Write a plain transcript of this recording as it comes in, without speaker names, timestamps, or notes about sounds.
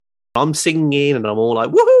I'm singing and I'm all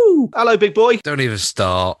like, woohoo! Hello, big boy. Don't even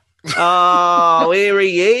start. Oh, here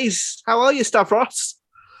he is. How are you, Stavros?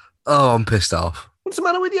 Oh, I'm pissed off. What's the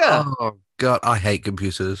matter with you? Oh God, I hate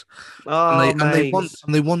computers. Oh,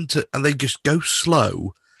 and they just go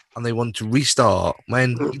slow, and they want to restart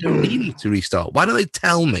when you don't need it to restart. Why don't they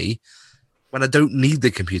tell me when I don't need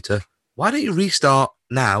the computer? Why don't you restart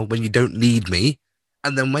now when you don't need me,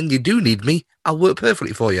 and then when you do need me, I'll work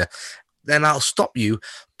perfectly for you. Then I'll stop you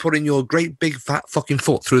putting your great big fat fucking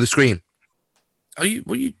foot through the screen. What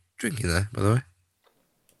are you drinking there, by the way?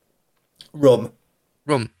 Rum.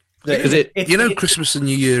 You know Christmas and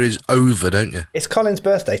New Year is over, don't you? It's Colin's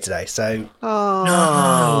birthday today, so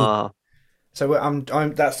No. So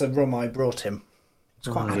I'm that's the rum I brought him. It's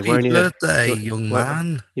quite Happy birthday, young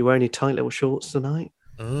man. You wearing your tight little shorts tonight?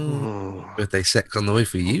 Oh. Birthday sex on the way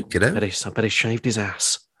for you, kiddo. I bet he shaved his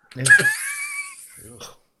ass.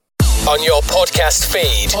 On your podcast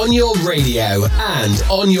feed, on your radio, and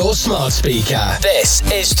on your smart speaker. This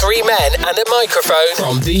is Three Men and a Microphone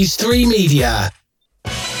from These Three Media.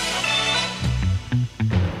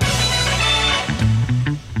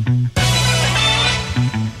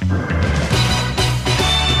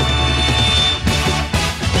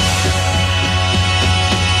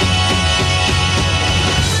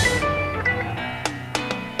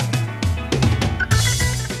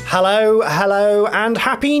 Hello, and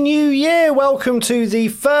Happy New Year! Welcome to the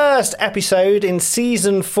first episode in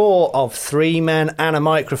Season 4 of Three Men and a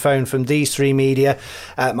Microphone from These Three Media.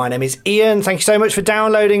 My name is Ian. Thank you so much for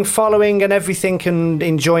downloading, following and everything, and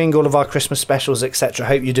enjoying all of our Christmas specials, etc.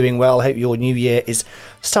 Hope you're doing well. Hope your New Year is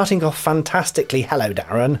starting off fantastically. Hello,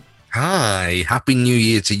 Darren. Hi, Happy New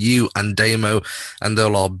Year to you and Damo and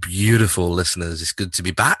all our beautiful listeners. It's good to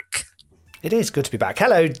be back. It is good to be back.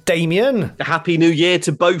 Hello, Damien. Happy New Year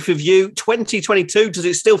to both of you. 2022, does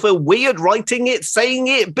it still feel weird writing it, saying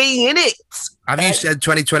it, being in it? Have you said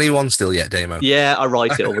 2021 still yet, Damo? Yeah, I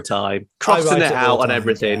write it all the time. Crossing it out on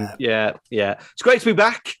everything. Yeah. It's great to be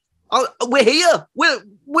back. We're here.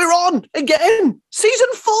 We're on again. Season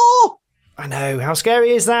 4. I know. How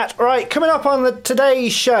scary is that? Right, coming up on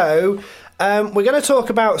today's show... we're going to talk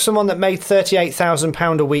about someone that made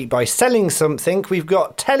 £38,000 a week by selling something. We've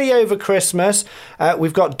got Telly over Christmas.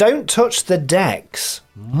 We've got Don't Touch the Decks.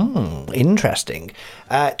 Interesting.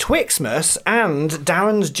 Twixmas and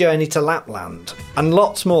Darren's Journey to Lapland. And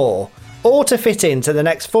lots more. All to fit into the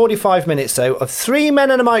next 45 minutes, though, of Three Men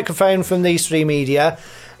and a Microphone from These Three Media.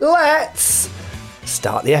 Let's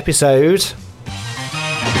start the episode.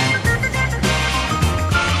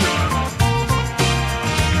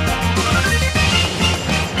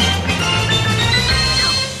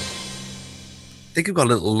 I think I've got a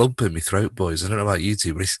little lump in my throat, boys. I don't know about you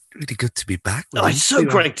two, but it's really good to be back. Oh, it's so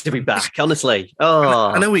great to be back, honestly. Oh,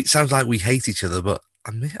 I know it sounds like we hate each other, but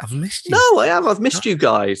I've missed you. No, I have. I've missed you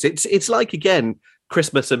guys. It's like, again,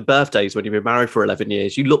 Christmas and birthdays when you've been married for 11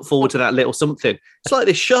 years. You look forward to that little something. It's like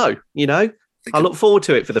this show, you know? I look forward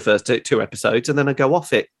to it for the first two episodes, and then I go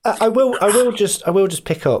off it. I will just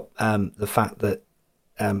pick up the fact that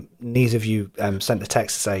neither of you sent a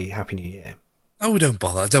text to say Happy New Year. Oh, don't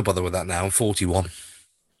bother with that now. I'm 41.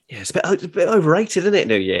 Yeah, it's a bit overrated, isn't it,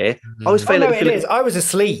 New Year? I was feeling... it is. I was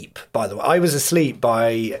asleep, by the way. I was asleep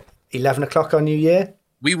by 11 o'clock on New Year.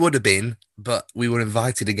 We would have been, but we were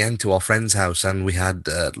invited again to our friend's house, and we had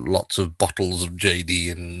lots of bottles of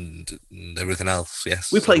JD and everything else,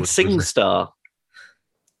 yes. We played SingStar.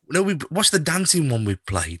 No, what's the dancing one we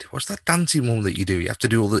played? What's that dancing one that you do? You have to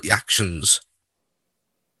do all the actions.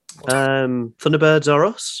 Thunderbirds Are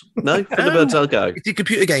Us? No, Thunderbirds I'll Go. It's a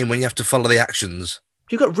computer game when you have to follow the actions.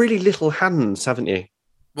 You've got really little hands, haven't you?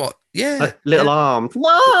 What? Yeah. Like little arms.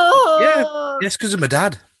 Yeah. Yes, because of my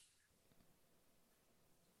dad.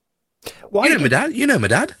 Why you know my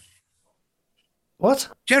dad. What?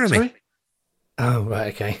 Jeremy. Sorry? Oh,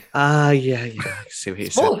 right, okay. Yeah. I see what you're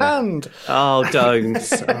saying. Full hand. Oh, don't.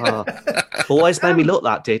 Always made me look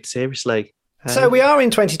that, did, seriously. So we are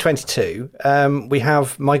in 2022. We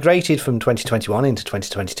have migrated from 2021 into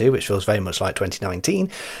 2022, which feels very much like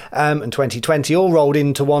 2019, and 2020 all rolled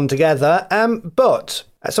into one together. So I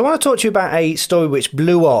want to talk to you about a story which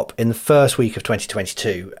blew up in the first week of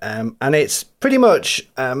 2022, and it's pretty much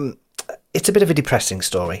it's a bit of a depressing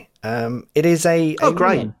story. It is a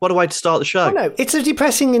great! Woman. What a way to start the show. Oh, no, it's a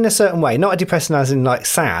depressing in a certain way, not a depressing as in like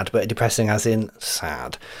sad, but a depressing as in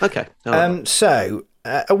sad. Okay. Right.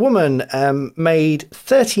 A woman made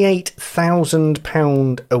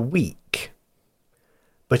 £38,000 a week,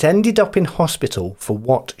 but ended up in hospital for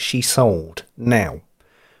what she sold. Now,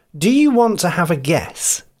 do you want to have a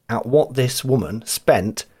guess at what this woman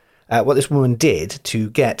spent what this woman did to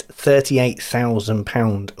get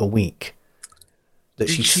 £38,000 a week that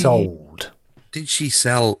she sold. Did she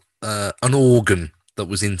sell an organ that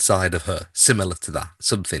was inside of her, similar to that,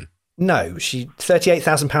 something? No,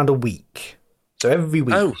 £38,000 a week. So every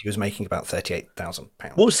week she was making about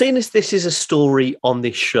 £38,000. Well, seeing as this is a story on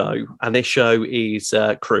this show, and this show is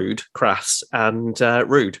crude, crass, and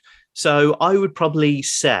rude, so I would probably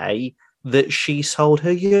say that she sold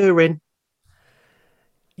her urine.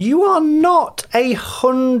 You are not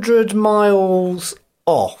 100 miles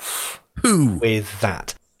off with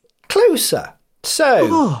that. Closer.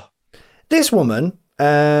 So, this woman,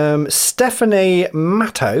 Stephanie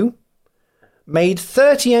Matto, made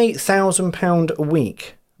 £38,000 a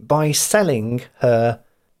week by selling her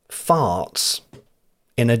farts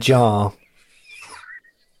in a jar.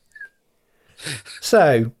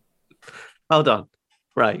 So, hold on.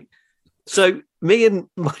 Right. So me and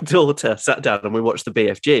my daughter sat down and we watched the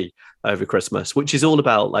BFG over Christmas, which is all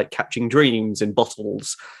about like catching dreams in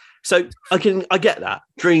bottles. So I get that,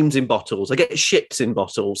 dreams in bottles. I get ships in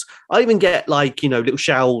bottles. I even get like, little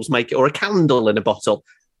shells make it, or a candle in a bottle.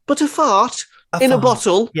 But a fart in a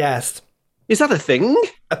bottle? Yes. Is that a thing?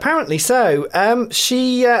 Apparently so.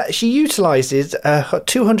 She utilises a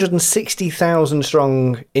 260,000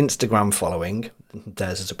 strong Instagram following.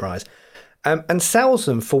 There's a surprise. And sells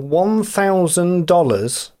them for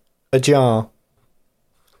 $1,000 a jar.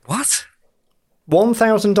 What?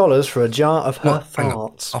 $1,000 for a jar of her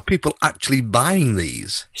farts. Are people actually buying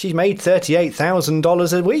these? She made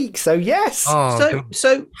 $38,000 a week, so yes.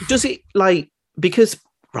 So does it because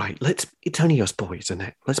right? It's only us boys, isn't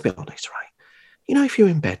it? Let's be honest, right? If you're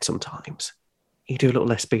in bed sometimes, you do a little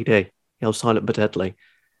SPD, silent but deadly.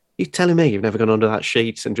 You're telling me you've never gone under that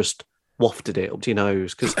sheet and just wafted it up to your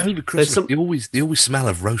nose? Because over Christmas, they always smell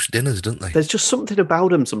of roast dinners, don't they? There's just something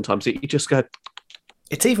about them sometimes that you just go.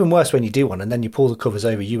 It's even worse when you do one and then you pull the covers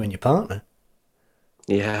over you and your partner.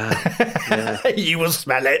 Yeah. You will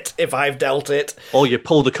smell it if I've dealt it. Or you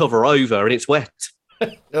pull the cover over and it's wet.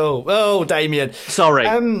 Oh, Damien. Sorry.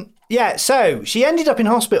 Yeah, so she ended up in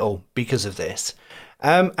hospital because of this.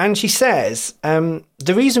 And she says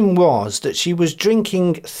the reason was that she was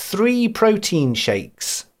drinking 3 protein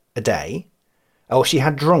shakes a day. Or she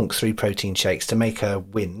had drunk 3 protein shakes to make her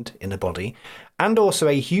wind in her body. And also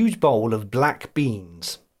a huge bowl of black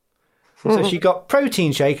beans. So she got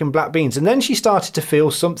protein shake and black beans. And then she started to feel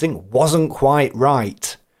something wasn't quite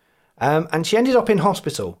right. And she ended up in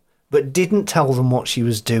hospital, but didn't tell them what she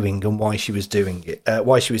was doing and why she was doing it.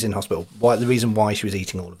 Why she was in hospital. The reason why she was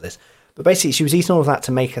eating all of this. But basically, she was eating all of that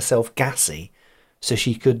to make herself gassy. So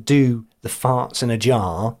she could do the farts in a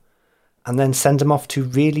jar and then send them off to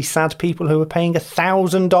really sad people who were paying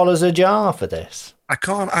 $1,000 a jar for this. I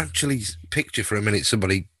can't actually picture for a minute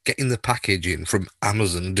somebody getting the package in from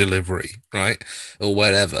Amazon delivery, right? Or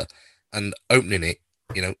wherever, and opening it,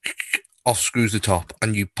 off screws the top,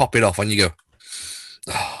 and you pop it off and you go,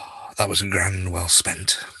 oh, that was a grand well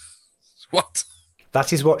spent. What?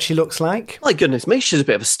 That is what she looks like. My goodness me, she's a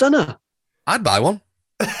bit of a stunner. I'd buy one.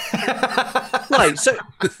 Right, so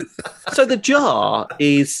the jar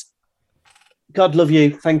is, God love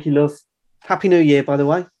you, thank you, love. Happy New Year, by the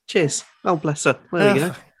way. Cheers. Oh, bless her. There we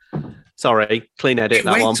go. Sorry, clean edit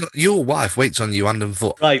that one. Your wife waits on you hand and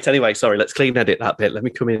foot. Right, anyway, sorry, let's clean edit that bit. Let me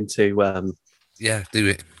come into... Yeah, do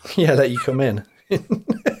it. Yeah, let you come in.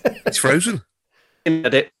 It's frozen.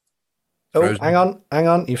 Edit. Oh, Frozen. hang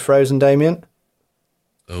on. You're frozen, Damien.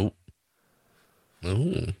 Oh,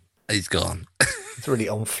 he's gone. It's a really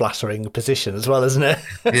unflattering position as well, isn't it?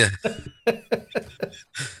 Yeah.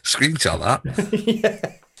 Screenshot that. Yeah.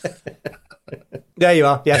 There you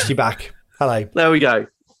are. Yes, you're back. Hello. There we go.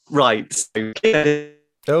 Right. So,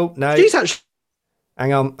 oh, no. she's actually...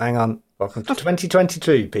 Hang on. Welcome to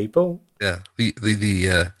 2022, people. Yeah.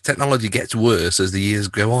 The technology gets worse as the years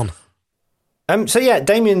go on. So yeah,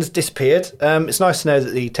 Damien's disappeared. It's nice to know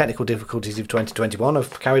that the technical difficulties of 2021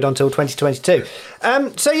 have carried on till 2022.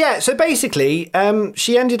 So basically,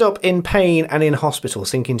 she ended up in pain and in hospital,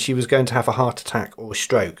 thinking she was going to have a heart attack or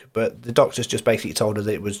stroke. But the doctors just basically told her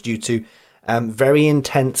that it was due to very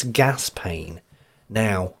intense gas pain.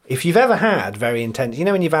 Now, if you've ever had very intense,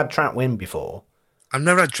 when you've had trap wind before. I've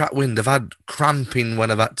never had trap wind. I've had cramping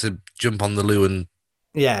when I've had to jump on the loo and...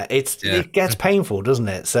 Yeah, it gets painful, doesn't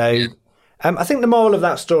it? So... Yeah. I think the moral of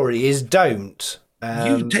that story is don't.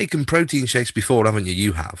 You've taken protein shakes before, haven't you?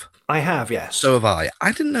 You have. I have, yes. So have I.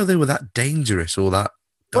 I didn't know they were that dangerous or that...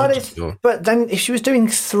 But then if she was doing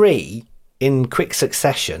 3 in quick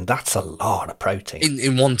succession, that's a lot of protein.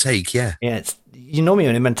 In one take, yeah. Yeah, you normally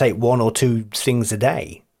only meant to take 1 or 2 things a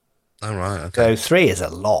day. Oh, right, okay. So 3 is a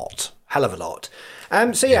lot. Hell of a lot.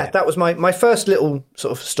 That was my first little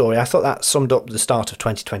sort of story. I thought that summed up the start of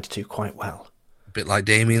 2022 quite well. A bit like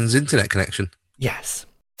Damien's internet connection. Yes.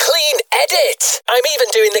 Clean edit. I'm even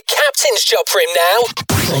doing the captain's job for him now.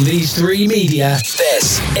 From these three media,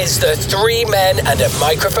 this is the Three Men and a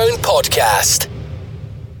Microphone podcast.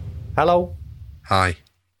 Hello. Hi.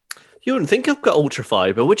 You wouldn't think I've got ultra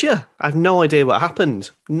fibre, would you? I have no idea what happened.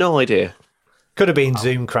 No idea. Could have been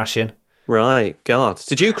Zoom crashing. Right, God.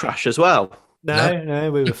 Did you crash as well?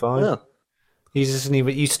 No, we were fine. Oh.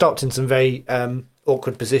 You stopped in some very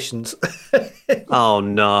awkward positions. Oh,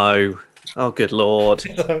 no. Oh, good Lord.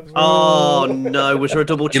 Oh, no. Was there a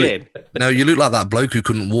double chin? No, you look like that bloke who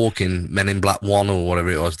couldn't walk in Men in Black 1 or whatever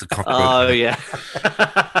it was, the cockroach. Oh, yeah.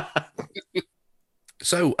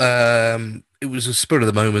 So, it was a spur of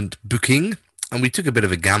the moment booking, and we took a bit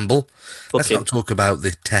of a gamble. Let's Booking. not talk about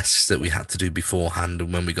the tests that we had to do beforehand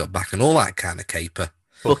and when we got back and all that kind of caper.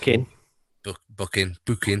 Booking. Booking.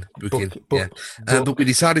 Book- Yeah. But we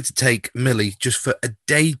decided to take Millie just for a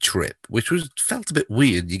day trip, which felt a bit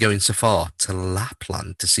weird. You're going so far to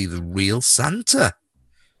Lapland to see the real Santa.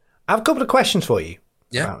 I have a couple of questions for you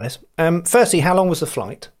about this. Firstly, how long was the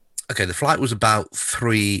flight? Okay, the flight was about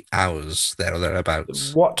 3 hours there or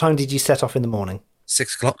thereabouts. What time did you set off in the morning?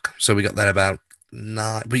 6 o'clock. So we got there about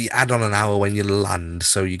 9. But you add on an hour when you land,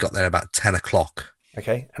 so you got there about 10 o'clock.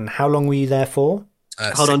 Okay, and how long were you there for?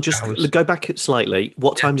 Hold on, 6 just hours. go back slightly.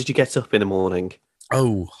 What time did you get up in the morning?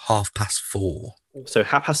 Oh, 4:30. So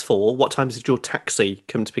 4:30. What time did your taxi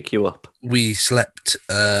come to pick you up? We slept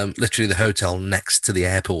literally the hotel next to the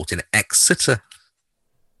airport in Exeter.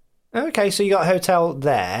 Okay, so you got a hotel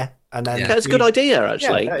there, and then Yeah. That's a good idea,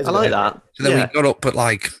 actually. Yeah, that is I a like good that. So then Yeah. we got up at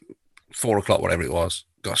like 4 o'clock, whatever it was,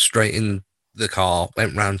 got straight in the car,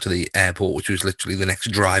 went round to the airport, which was literally the next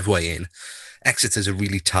driveway in. Exeter's a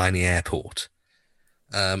really tiny airport.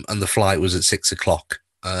 And the flight was at 6 o'clock.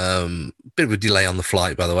 Bit of a delay on the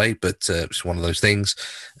flight, by the way, but it's one of those things.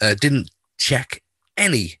 Didn't check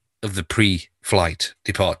any of the pre-flight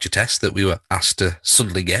departure tests that we were asked to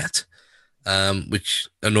suddenly get, which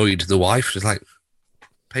annoyed the wife. She's like,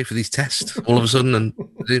 pay for these tests all of a sudden and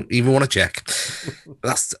didn't even want to check. But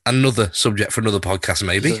that's another subject for another podcast,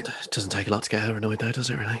 maybe. Doesn't take a lot to get her annoyed, though, does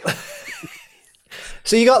it, really?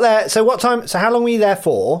 So you got there. So what time? So how long were you there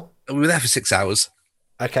for? We were there for 6 hours.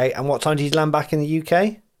 Okay, and what time did you land back in the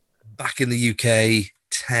UK? Back in the UK,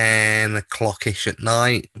 10 o'clock-ish at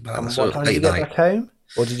night. About And sort what of time did you late get night. back home?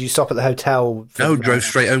 Or did you stop at the hotel? No, drove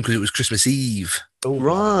straight home because it was Christmas Eve.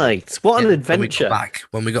 Right. What an Yeah, adventure.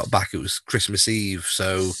 When we got back, it was Christmas Eve.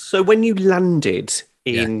 So So when you landed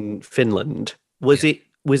in Finland, was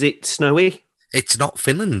it snowy? it's not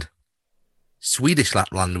Finland. Swedish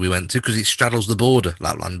Lapland we went to because it straddles the border,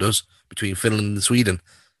 Lapland does, between Finland and Sweden.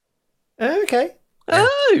 Okay.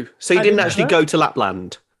 Oh, so you I didn't didn't actually know go to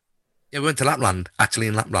Lapland? Yeah, we went to Lapland, actually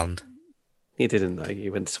in Lapland. You didn't know.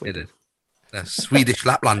 You went to We Sweden. did. Swedish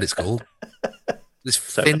Lapland, it's called. I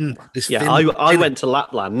went to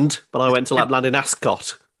Lapland, but I went to Lapland in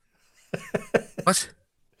Ascot. What?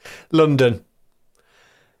 London.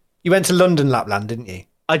 You went to London, Lapland, didn't you?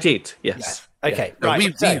 I did, yes. Okay, No,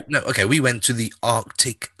 right. we went to the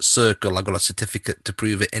Arctic Circle. I got a certificate to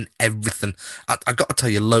prove it and everything. I got to tell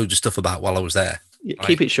you loads of stuff about while I was there. Yeah,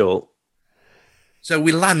 keep it short. So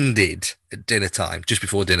we landed at dinner time, just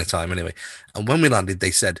before dinner time anyway. And when we landed,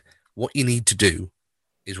 they said, what you need to do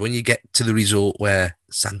is when you get to the resort where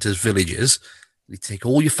Santa's village is, you take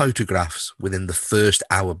all your photographs within the first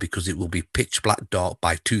hour because it will be pitch black dark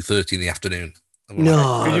by 2:30 in the afternoon. I'm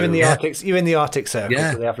like, You're in the yeah. Arctic. You're in the Arctic Circle.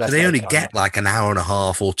 Yeah, so they have less so they only daytime. get like an hour and a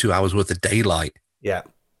half or 2 hours worth of daylight, Yeah.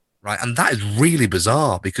 right? And that is really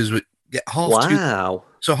bizarre because we get half two. Wow.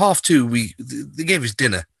 So 2:30, they gave us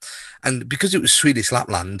dinner, and because it was Swedish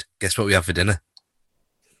Lapland, guess what we had for dinner?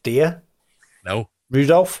 Deer? No,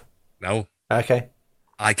 Rudolph? no, Okay.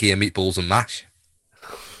 IKEA meatballs and mash.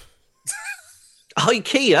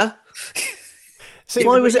 IKEA? So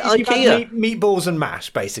Why was it you've had IKEA? Meatballs and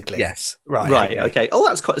mash, basically. Yes. Right. Right, okay.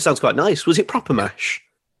 Oh, sounds quite nice. Was it proper mash?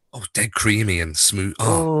 Oh, dead creamy and smooth.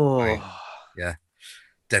 Oh, Oh. yeah,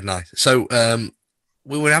 dead nice. So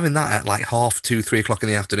we were having that at like 2:30, 3 o'clock in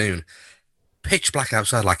the afternoon. Pitch black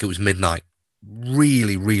outside, like it was midnight.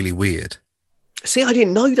 Really, really weird. See, I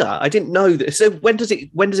didn't know that. I didn't know that. So when does it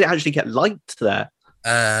actually get light there?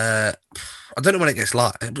 I don't know when it gets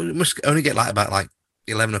light. It must only get light about like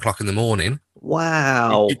 11 o'clock in the morning.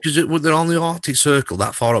 Wow. Because they're on the Arctic Circle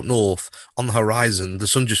that far up north on the horizon. The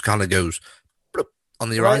sun just kind of goes bloop on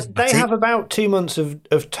the horizon. They That's have it. about 2 months of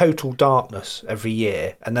total darkness every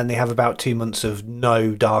year, and then they have about 2 months of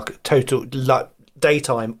no dark, total, like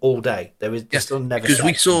daytime all day. There is the sun never because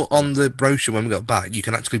we sets. saw on the brochure when we got back, you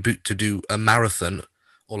can actually book to do a marathon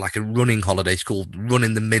or like a running holiday. It's called Run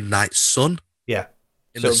in the Midnight Sun. Yeah.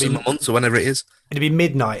 In So the it'll be- summer months or whenever it is. It'll be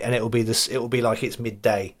midnight, and it'll be like it's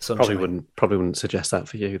midday. Sunshine. Probably wouldn't suggest that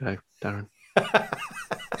for you though, Darren.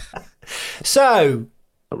 So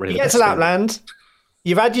Not really you the get to best feeling. Lapland.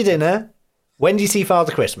 You've had your dinner. When do you see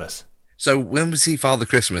Father Christmas? So when we see Father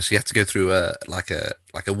Christmas, you have to go through a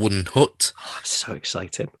wooden hut. Oh, it's so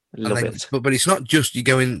exciting. I And love then- it. But it's not just you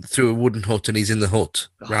going through a wooden hut and he's in the hut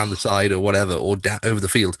around the side or whatever, or down over the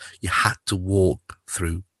field. You had to walk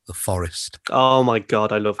through the forest. Oh my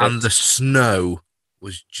God, I love it. And the snow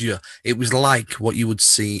was it was like what you would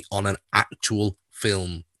see on an actual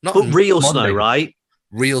film. Not But a real modern snow, day, right?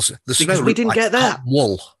 Real the Because snow we looked didn't like get that. hot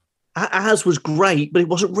wool. Ours was great, but it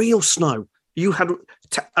wasn't real snow. You had,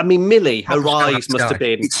 I mean, Millie, her eyes must have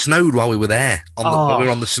been. It snowed while we were there. While we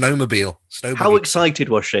were on the snowmobile. How excited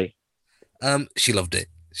was she? She loved it.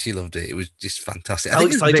 She loved it. It was just fantastic. I How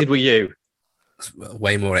think it was a excited were you? bit-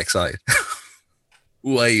 Way more excited.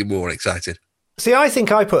 Way more excited. See, I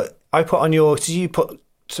think I put on your. Did you put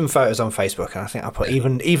some photos on Facebook? And I think I put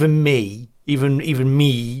even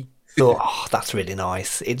me thought, oh, that's really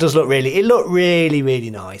nice. It looked really, really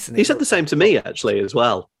nice. And You said the same to me actually as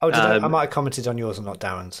well. Oh, did I might have commented on yours and not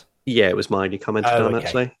Darren's. Yeah, it was mine. You commented Oh, on okay.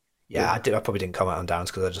 actually. Yeah, I probably didn't comment on Darren's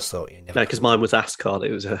because I just thought you never. No, because mine was Ascot.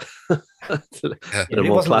 It was a. it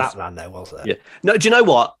more wasn't class. Lapland though, was it? Yeah. No, do you know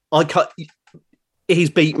what? I can't. He's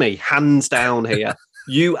beat me hands down here.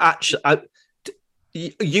 You actually,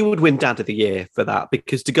 you would win Dad of the Year for that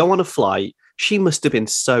because to go on a flight, she must have been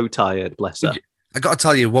so tired. Bless her. I got to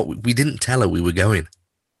tell you what, we didn't tell her we were going.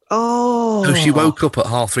 Oh, So she woke up at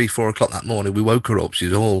 3:30, 4 o'clock that morning. We woke her up. She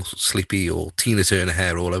was all sleepy, all Tina Turner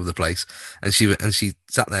hair all over the place, and she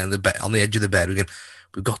sat there in the bed on the edge of the bed. We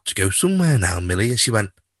we've got to go somewhere now, Millie. And she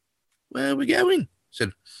went, "Where are we going?" I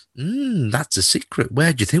said, "That's a secret.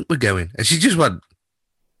 Where do you think we're going?" And she just went,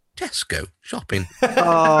 "Tesco shopping."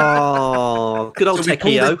 Oh, good old So we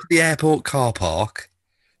pulled Techio. into the airport car park.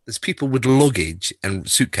 There's people with luggage and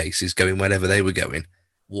suitcases going wherever they were going,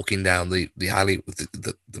 walking down the alley,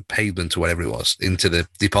 the pavement or whatever it was, into the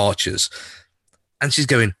departures. And she's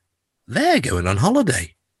going, "They're going on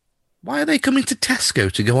holiday. Why are they coming to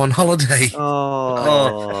Tesco to go on holiday?"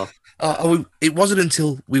 Oh, It wasn't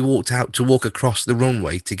until we walked out to walk across the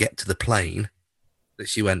runway to get to the plane that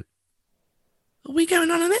she went, "Are we going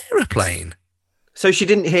on an aeroplane?" so she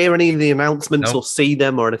didn't hear any of the announcements No. or see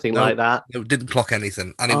them or anything No. like that. No, didn't clock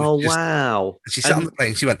anything. And it Oh was just, wow! she sat on the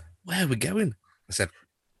plane. She went, "Where are we going?" I said,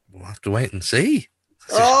 "We'll have to wait and see."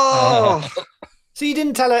 Oh, So you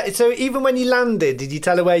didn't tell her. So even when you landed, did you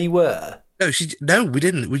tell her where you were? No, we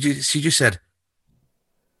didn't. She just said,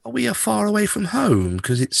 "We are far away from home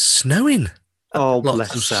because it's snowing. oh, Lots bless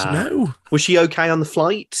of her. snow." Was she okay on the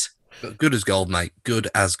flight? But good as gold, mate. Good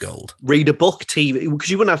as gold. Read a book, TV, because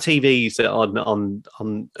you wouldn't have TVs on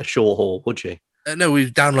a short haul, would you? No, we've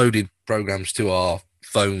downloaded programs to our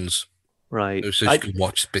phones Right. so she can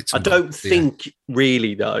watch bits. I and don't bobs, yeah. think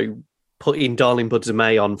really though putting Darling Buds of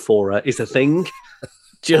May on for her is a thing.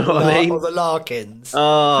 Do you know what I mean? Or the Larkins.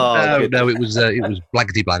 Oh, good. No, it was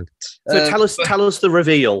blankety blank. So tell us the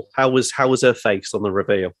reveal. How was her face on the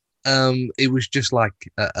reveal? It was just like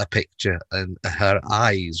a picture, and her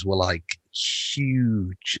eyes were like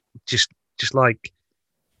huge, just like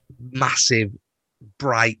massive,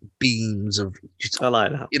 bright beams of just I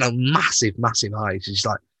like that. massive eyes. She's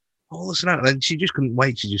like, "Oh, the snow!" And she just couldn't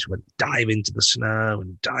wait. She just went dive into the snow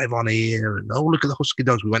and dive on here, and oh, look at the Husky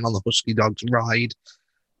Dogs. We went on the Husky Dogs ride.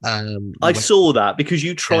 I saw that because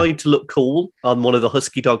you tried to look cool on one of the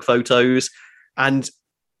Husky Dog photos, and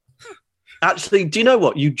actually, do you know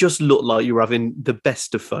what? You just look like you were having the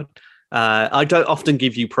best of fun. I don't often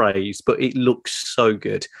give you praise, but it looks so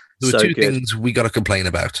good. There were So two good. things we got to complain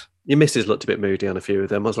about. Your missus looked a bit moody on a few of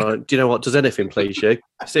them. I was like, do you know what? Does anything please you?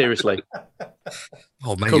 Seriously.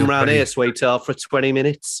 Oh man, Come you're round pretty- here, sweetheart, for 20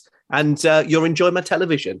 minutes and you'll enjoy my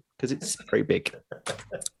television because it's pretty big.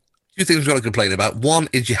 Two things we've got to complain about. One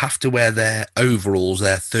is you have to wear their overalls,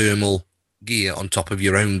 their thermal gear on top of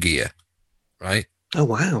your own gear, right? Oh,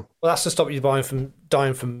 wow. Well, that's to stop you dying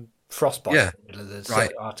from frostbite. Yeah, in the middle of the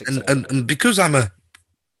right. Arctic And, Circle. and because I'm a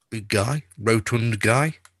big guy, rotund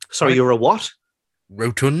guy, Sorry, you're a what?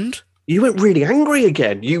 rotund. You went really angry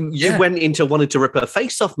again. You Yeah. went into wanted to rip her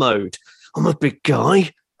face off mode. I'm a big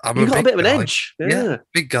guy. I'm You got a big bit of an guy. edge. Yeah. Yeah.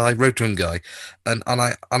 Big guy, rotund guy, and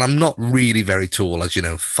I'm not really very tall, as you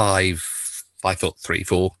know, 5'3",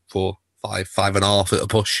 4, 5.5 at a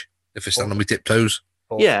push. If I stand on my tiptoes,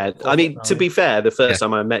 Yeah. I mean, to be fair, the first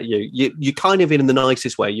time I met you, you kind of in the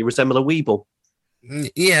nicest way, you resemble a Weeble.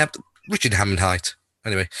 Yeah, Richard Hammond height.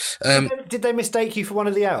 Anyway, Did they mistake you for one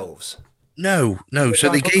of the elves? no. So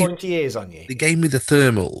they Put gave pointy ears on you. they gave me the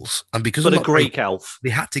thermals, and because But I'm a not very- Greek elf. they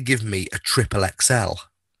had to give me a triple XL,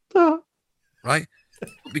 Oh. right?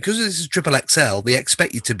 Because this is triple XL, they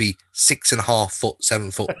expect you to be 6.5 foot, 7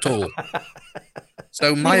 foot tall.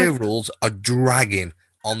 So my overalls are dragging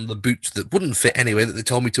on the boots that wouldn't fit anyway that they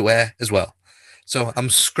told me to wear as well. So I'm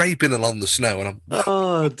scraping along the snow, and I'm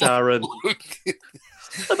Oh, Darren.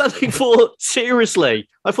 And I thought, seriously,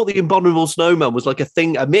 I thought the Abominable Snowman was like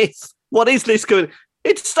a myth. What is this going?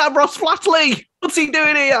 It's Stavros Flatley. What's he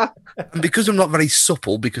doing here? And because I'm not very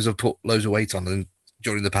supple, because I've put loads of weight on and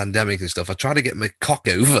during the pandemic and stuff, I try to get my cock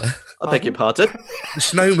over I beg your pardon. the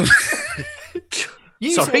snowman.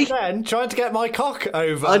 You Sorry? said then trying to get my cock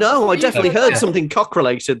over. I know. I You definitely said heard that. something cock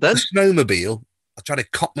related then. The snowmobile, I tried to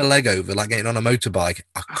cock my leg over like getting on a motorbike.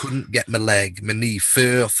 I couldn't get my knee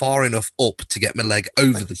far enough up to get my leg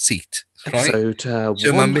over the seat. Right? Episode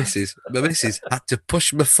So my one. missus had to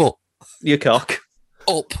push my foot Your cock.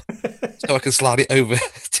 up so I can slide it over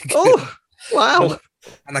to get Oh, wow.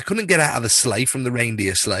 and I couldn't get out of the sleigh from the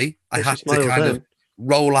reindeer sleigh. I This had is to mild kind then. of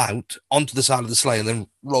roll out onto the side of the sleigh and then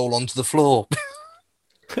roll onto the floor.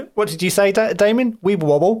 What did you say, Damien? Weeble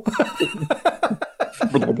wobble.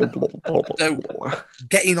 So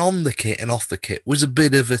getting on the kit and off the kit was a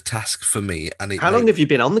bit of a task for me. And How long have you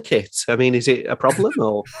been on the kit? I mean, is it a problem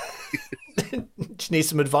or Do you need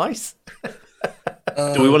some advice?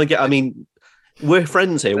 do we want to get? I mean, we're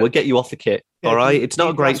friends here. We'll get you off the kit. All right. It's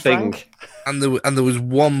not a great thing. And there was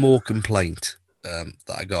one more complaint that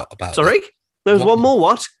I got about. Sorry? There was What- one more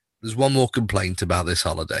what? There's one more complaint about this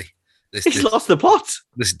holiday. He's lost the plot.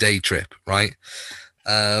 This day trip, right?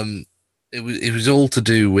 It was all to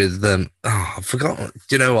do with I've forgotten.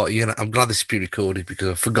 Do you know what? I'm glad this is pre-recorded because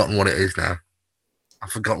I've forgotten what it is now.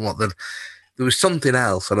 I've forgotten what there was something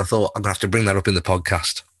else, and I thought I'm gonna have to bring that up in the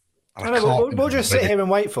podcast. And I No, can't we'll just sit remember here and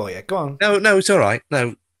wait for you. Go on. it. No, it's all right.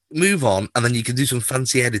 No, move on, and then you can do some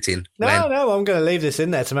fancy editing. No, I'm going to leave this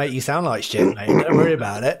in there to make you sound like shit, mate. Don't worry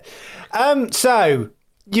about it. So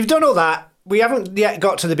you've done all that. We haven't yet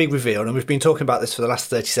got to the big reveal, and we've been talking about this for the last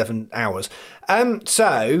 37 hours.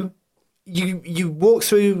 So you walk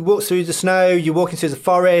through the snow. You're walking through the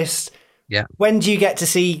forest. Yeah. When do you get to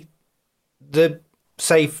see the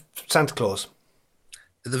safe Santa Claus?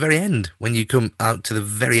 At the very end, when you come out to the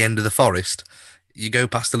very end of the forest, you go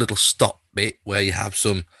past a little stop bit where you have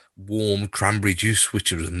some warm cranberry juice,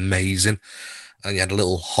 which was amazing, and you had a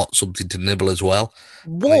little hot something to nibble as well.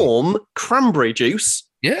 Warm cranberry juice.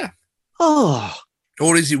 Yeah. Oh,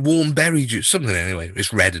 Or is it warm berry juice? Something anyway.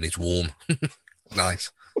 It's red and it's warm.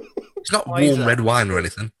 Nice. It's not warm Wiser. red wine or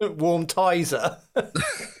anything. Warm Tizer.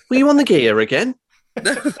 were you on the gear again?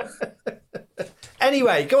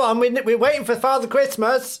 Anyway, go on. We're waiting for Father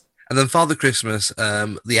Christmas. And then Father Christmas,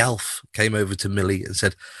 the elf came over to Millie and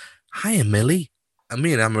said, "Hiya, Millie." And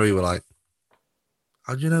me and Anne-Marie were like,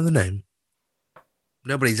 "How do you know the name?"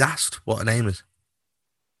 Nobody's asked what her name is.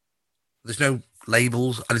 There's no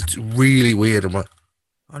labels, and it's really weird. I'm like,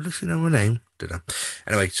 "I just know her name." Don't know.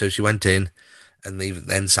 Anyway, so she went in, and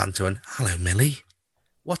then Santa went, "Hello, Millie.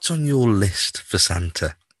 What's on your list for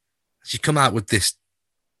Santa?" She come out with this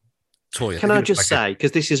toy. Can think I it was just like say,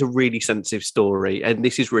 because this is a really sensitive story and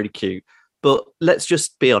this is really cute, but let's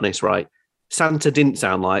just be honest, right? Santa didn't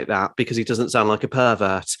sound like that because he doesn't sound like a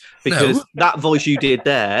pervert. Because No. that voice you did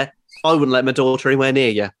there, I wouldn't let my daughter anywhere near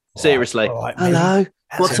you. Seriously. all right, Millie. Hello.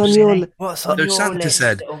 What's so on your What's So Santa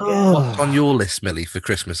said, Oh. "What's on your list, Millie, for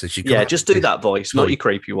Christmas?" And she come Yeah, out just with do this- that voice, not toy. your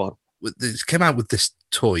creepy one. Came out with this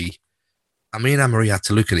toy, and me and Anne-Marie had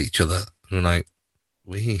to look at each other and we're like,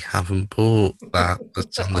 "We haven't bought that.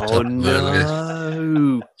 That's on the Oh top of our list."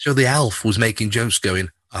 no. So the elf was making jokes going,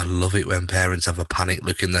 "I love it when parents have a panic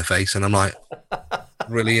look in their face," and I'm like,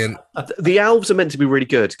 "Brilliant." The elves are meant to be really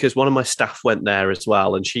good because one of my staff went there as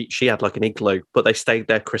well, and she had like an igloo, but they stayed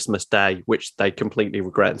there Christmas Day, which they completely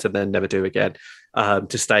regret and said they'll never do again,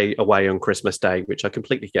 to stay away on Christmas Day, which I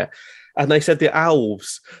completely get. And they said the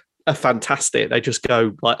elves are fantastic. They just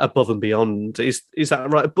go like above and beyond. Is that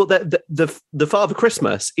right? But the Father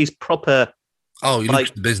Christmas is proper, Oh, he Like-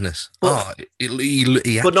 looks the business. but-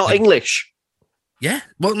 He but not actually- English. Yeah,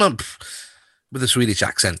 well, no, with a Swedish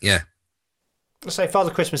accent. Yeah, Let's say Father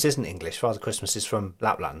Christmas isn't English. Father Christmas is from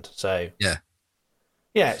Lapland. So yeah.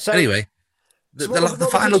 yeah. So Anyway, the, so the, what was the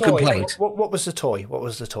final toy? complaint. What was the toy? What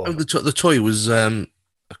was the toy? Oh, the toy was a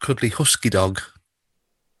cuddly husky dog.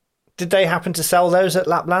 Did they happen to sell those at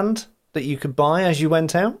Lapland that you could buy as you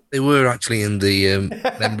went out? They were actually in the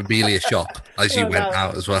memorabilia shop. as you went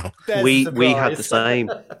out as well. There's We the had the surprise.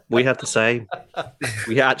 same. We had the same.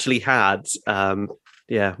 We actually had.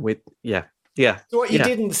 Yeah. So what you Yeah.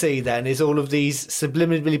 didn't see then is all of these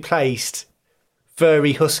subliminally placed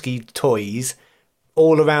furry husky toys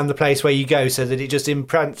all around the place where you go, so that it just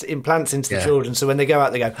implants into the Yeah. children. So when they go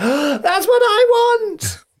out, they go, oh, "That's what I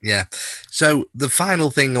want." Yeah. So the final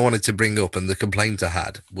thing I wanted to bring up and the complaint I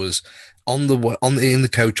had was in the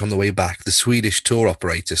coach on the way back, the Swedish tour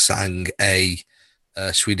operator sang a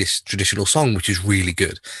Swedish traditional song, which is really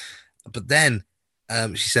good. But then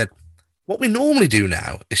she said, what we normally do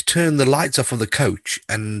now is turn the lights off of the coach,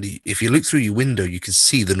 and if you look through your window, you can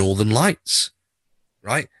see the northern lights,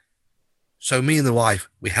 right? So me and the wife,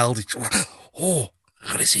 we held it. Oh, we're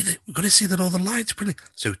going to see the northern lights. Brilliant.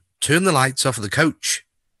 So turn the lights off of the coach.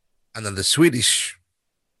 And then the Swedish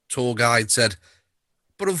tour guide said,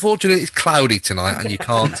 but unfortunately it's cloudy tonight and you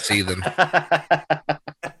can't see them.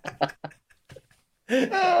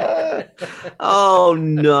 Oh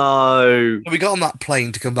no! We got on that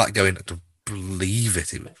plane to come back going, I don't believe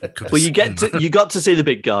it. Well, you got to see the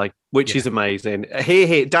big guy, which is amazing.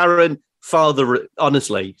 Here, Darren. Father,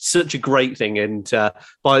 honestly, such a great thing, and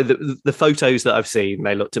by the photos that I've seen,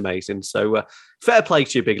 they looked amazing. So, fair play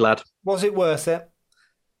to you, big lad. Was it worth it?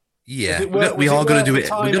 Yeah, Was we it are going to do worth it. the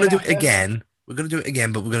time We're going to do and it effort? again. We're going to do it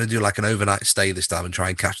again, but we're going to do like an overnight stay this time and try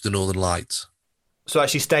and catch the northern lights. So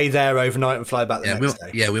actually stay there overnight and fly back the next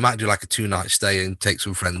day. We might do like a 2-night stay and take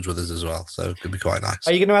some friends with us as well. So it could be quite nice.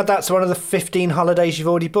 Are you going to add that to one of the 15 holidays you've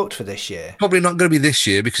already booked for this year? Probably not going to be this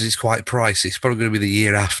year because it's quite pricey. It's probably going to be the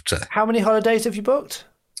year after. How many holidays have you booked?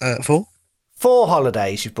 4. 4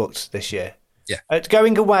 holidays you've booked this year. Yeah.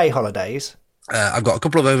 Going away holidays. I've got a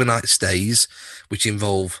couple of overnight stays, which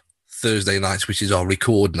involve Thursday nights, which is our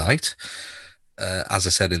record night, as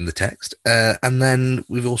I said in the text. And then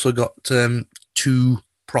we've also got 2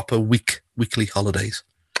 proper weekly holidays.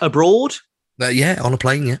 Abroad? On a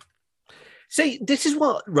plane, yeah. See, this is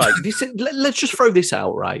what, right, let's just throw this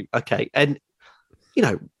out, right? Okay, and,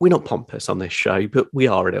 we're not pompous on this show, but we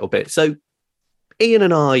are a little bit. So Ian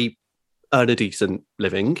and I earn a decent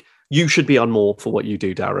living. You should be on more for what you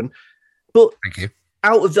do, Darren. But Thank you.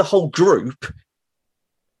 out of the whole group,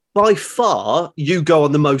 by far, you go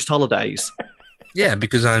on the most holidays. Yeah,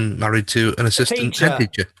 because I'm married to an assistant head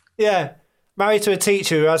teacher. Yeah. Married to a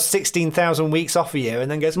teacher who has 16,000 weeks off a year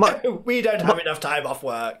and then goes, we don't have enough time off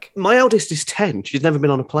work. My eldest is 10. She's never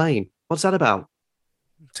been on a plane. What's that about?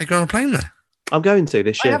 Take her on a plane then. I'm going to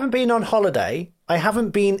this I year. haven't been on holiday. I haven't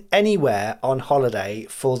been anywhere on holiday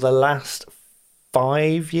for the last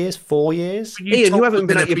 5 years, 4 years. Ian, you haven't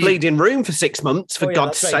been at your bleeding room for 6 months, for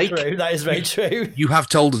God's that's very sake. True. That is very true. You have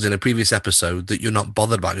told us in a previous episode that you're not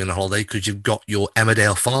bothered about going on holiday because you've got your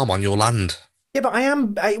Emmerdale farm on your land. Yeah, but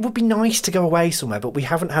it would be nice to go away somewhere, but we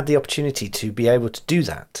haven't had the opportunity to be able to do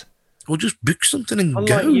that. Or just book something and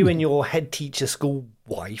Unlike go. you and your head teacher school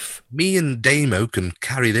wife. Me and Damo can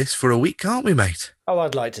carry this for a week, can't we, mate? Oh,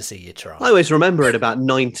 I'd like to see you try. I always remember it about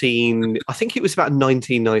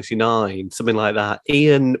 1999, something like that.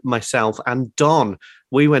 Ian, myself, and Don,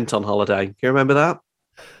 we went on holiday. Can you remember that?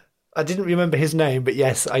 I didn't remember his name, but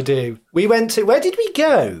yes, I do. We went to, where did we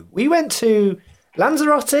go? We went to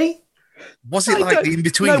Lanzarote. Was it like the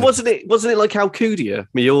in-between? No, wasn't it like Alcudia,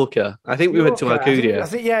 Mallorca? I think we went to Alcudia. I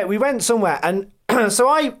think, yeah, we went somewhere. And so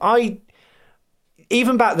I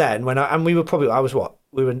even back then we were probably, I was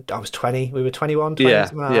 20, we were 21, 20, Yeah,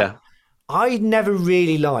 something like yeah. that. I never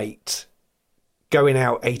really liked going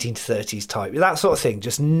out 18 to 30s type. That sort of thing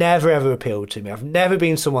just never ever appealed to me. I've never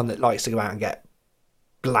been someone that likes to go out and get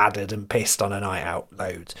bladdered and pissed on a night out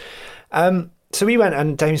loads. So we went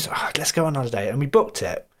and Damien said, let's go on holiday. And we booked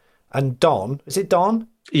it. And Don, is it Don?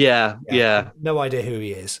 Yeah. No idea who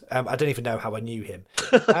he is. I don't even know how I knew him.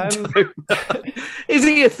 Is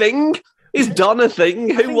he a thing? Is Don a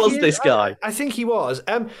thing? Who was this guy? I think he was.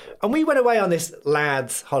 And we went away on this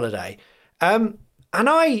lads' holiday. And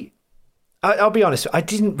I'll be honest, I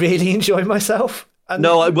didn't really enjoy myf. And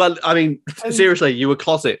seriously, you were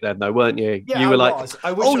closet then, though, weren't you? Yeah, you were I was.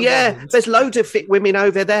 I wish I wasn't. There's loads of fit women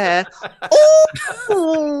over there.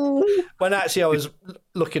 When actually I was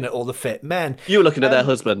looking at all the fit men. You were looking at their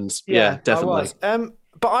husbands. Yeah, definitely. I was.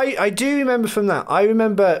 But I do remember from that.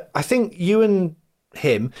 I think you and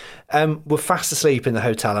him were fast asleep in the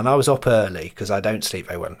hotel, and I was up early because I don't sleep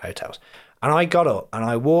very well in hotels. And I got up and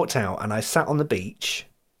I walked out and I sat on the beach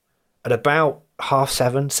at about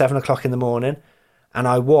 7:30, 7 o'clock in the morning. And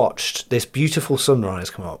I watched this beautiful sunrise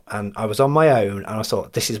come up, and I was on my own, and I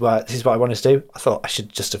thought, this is what I wanted to do. I thought I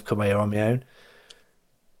should just have come here on my own.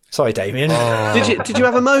 Sorry, Damien. Did you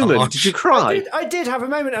have a moment? Did you cry? I did have a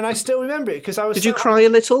moment, and I still remember it because I was. Did you cry a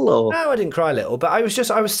little, or no? I didn't cry a little, but I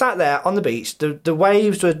was sat there on the beach. The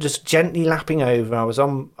waves were just gently lapping over. It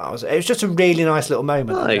was just a really nice little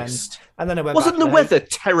moment. Nice. And then I went. Wasn't the weather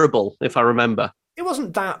terrible? If I remember, it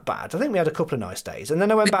wasn't that bad. I think we had a couple of nice days, and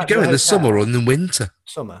then I went back. You go in the summer or in the winter?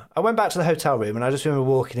 Summer. I went back to the hotel room, and I just remember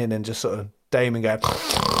walking in and just sort of Damien going.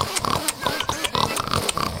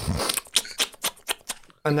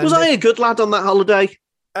 And then was I a good lad on that holiday?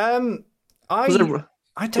 Was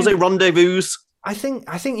it rendezvous? I think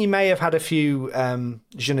you may have had a few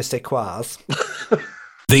je ne sais quoi.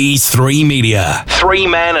 These Three Media. 3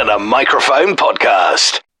 Men and a Microphone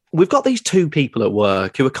podcast. We've got these two people at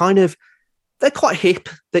work who are they're quite hip.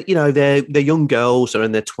 That they're young girls, they're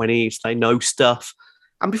in their 20s, they know stuff.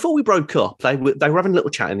 And before we broke up, they were having a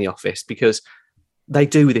little chat in the office because they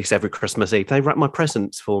do this every Christmas Eve. They wrap my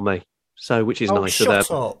presents for me. So, which is nice of them.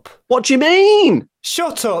 Shut up. What do you mean?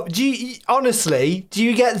 Shut up. Do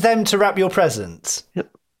you get them to wrap your presents?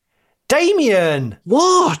 Yep. Damien!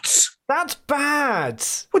 What? That's bad.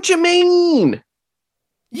 What do you mean?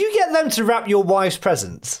 You get them to wrap your wife's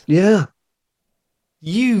presents? Yeah.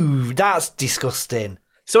 That's disgusting.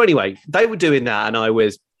 So anyway, they were doing that and I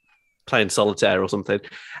was playing solitaire or something.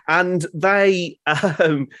 And they...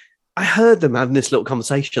 I heard them having this little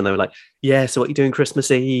conversation. They were like, yeah, so what are you doing Christmas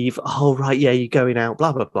Eve? Oh, right, yeah, you're going out,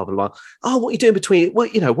 blah, blah, blah, blah, blah. Oh, what are you doing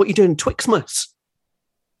what are you doing Twixmas?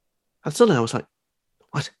 And suddenly I was like,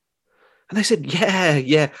 what? And they said,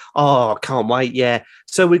 yeah. Oh, can't wait, yeah.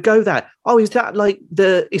 So we go there. Oh, is that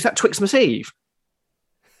Twixmas Eve?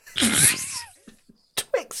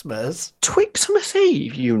 Twixmas? Twixmas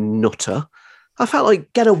Eve, you nutter. I felt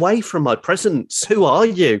like, get away from my presents. Who are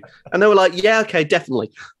you? And they were like, yeah, okay, definitely.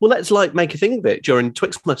 Well, let's make a thing of it during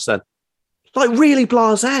Twixmas then. Really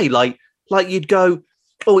blasé. Like you'd go,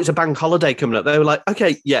 oh, it's a bank holiday coming up. They were like,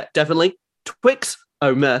 okay, yeah, definitely. Twix?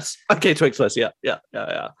 Oh, mess. Okay, Twixmas,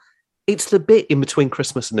 yeah. It's the bit in between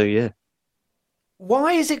Christmas and New Year.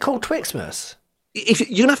 Why is it called Twixmas? You're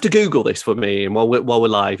going to have to Google this for me while we're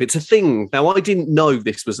live. It's a thing. Now, I didn't know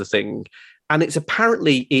this was a thing. And it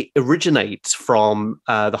originates from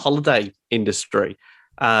the holiday industry.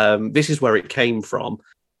 This is where it came from.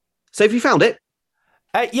 So have you found it?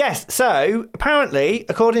 Yes. So apparently,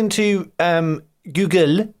 according to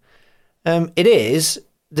Google, it is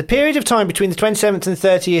the period of time between the 27th and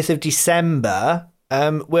 30th of December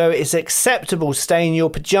where it's acceptable to stay in your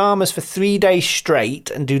pajamas for 3 days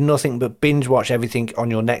straight and do nothing but binge watch everything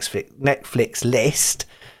on your Netflix list.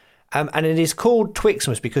 And it is called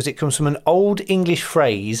Twixmas because it comes from an old English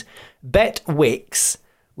phrase, bet wix,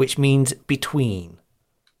 which means between.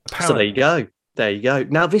 Apparently. So there you go.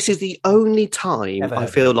 Now, this is the only time I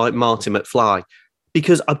feel like Marty McFly,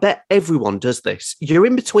 because I bet everyone does this. You're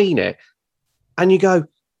in between it and you go,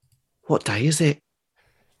 what day is it?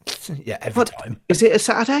 Yeah, every time. Is it a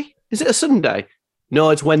Saturday? Is it a Sunday? No,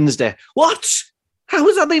 it's Wednesday. What? How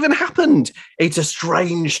has that even happened? It's a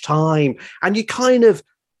strange time. And you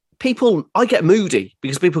I get moody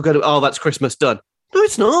because people go, oh, that's Christmas done. No,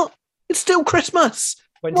 it's not. It's still Christmas.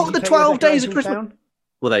 What are the 12 days of Christmas? Down?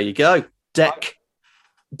 Well, there you go. Deck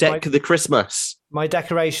the Christmas. My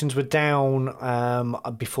decorations were down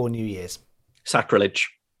before New Year's.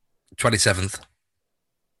 Sacrilege. 27th.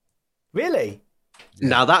 Really?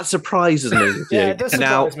 Now that surprises me. Yeah, it does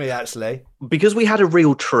surprise me, actually. Because we had a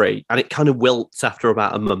real tree and it kind of wilts after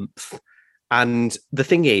about a month. And the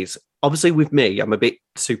thing is, obviously, with me, I'm a bit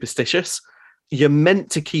superstitious. You're meant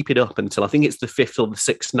to keep it up until I think it's the 5th or the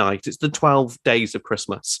 6th night. It's the 12 days of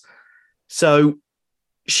Christmas. So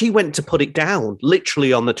she went to put it down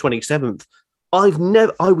literally on the 27th.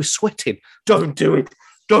 I was sweating. Don't do it.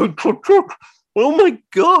 Don't cook. Oh my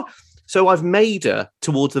God. So I've made her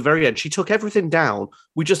towards the very end. She took everything down.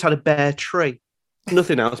 We just had a bare tree.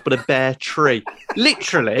 Nothing else but a bare tree.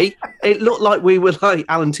 Literally, it looked like we were like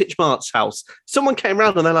Alan Titchmarsh's house. Someone came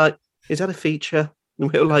round and they're like, is that a feature?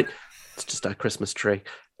 And we were like, it's just our Christmas tree.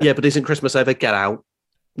 Yeah, but isn't Christmas over? Get out.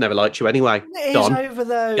 Never liked you anyway. It is over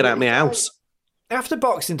though. Get out of my house. After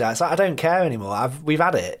Boxing Day, it's like, I don't care anymore. We've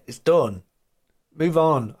had it. It's done. Move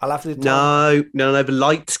on. I'll have to. No. The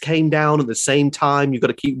lights came down at the same time. You've got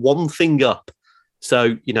to keep one thing up.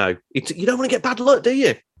 So, you don't want to get bad luck, do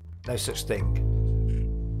you? No such thing.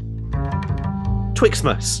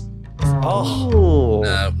 Twixmas. Oh.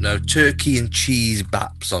 No. Turkey and cheese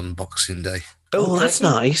baps on Boxing Day. Oh, that's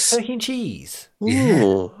nice. Turkey and cheese.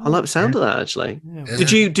 Yeah. I like the sound of that, actually.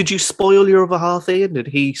 Yeah. Did you spoil your other half, Ian? Did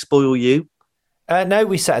he spoil you? No,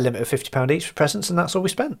 we set a limit of £50 each for presents, and that's all we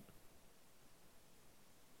spent.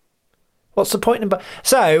 What's the point in?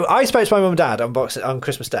 So I spoke to my mum and dad on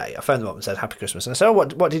Christmas Day. I phoned them up and said Happy Christmas, and I said, "Oh,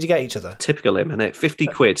 what did you get each other?" Typical him, isn't it? 50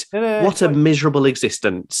 quid. No, what a miserable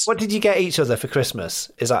existence. What did you get each other for Christmas?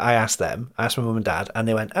 I asked them. I asked my mum and dad, and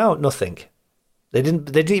they went, "Oh, nothing." They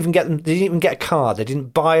didn't even get them. They didn't even get a card. They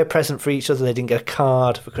didn't buy a present for each other. They didn't get a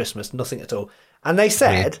card for Christmas. Nothing at all. And they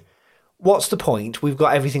said, "What's the point? We've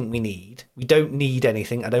got everything we need. We don't need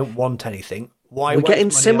anything. I don't want anything. Why?" We're getting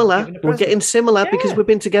similar. Because we've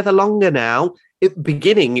been together longer now. At the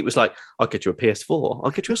beginning, it was like, I'll get you a PS4.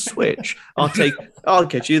 I'll get you a Switch. I'll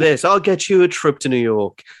get you this. I'll get you a trip to New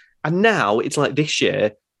York. And now it's like this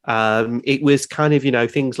year, it was kind of,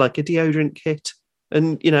 things like a deodorant kit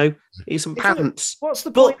and, some pants. What's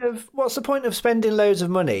the point of spending loads of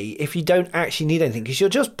money if you don't actually need anything? Because you're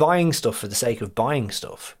just buying stuff for the sake of buying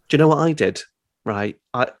stuff. Do you know what I did? Right.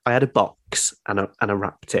 I had a box and I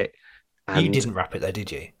wrapped it. You didn't wrap it though, did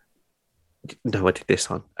you? No, I did this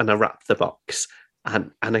one. And I wrapped the box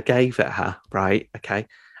and I gave it her, right? Okay.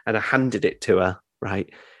 And I handed it to her, right?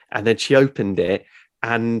 And then she opened it.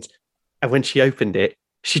 And when she opened it,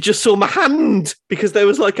 she just saw my hand because there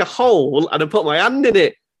was like a hole and I put my hand in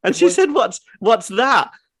it. And she said, what's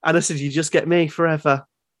that? And I said, you just get me forever.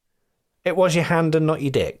 It was your hand and not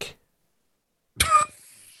your dick.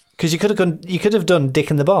 Because you could have done dick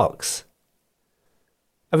in the box.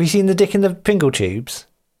 Have you seen the dick in the Pringle tubes?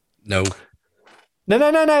 No. No.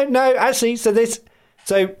 Actually, get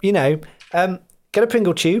a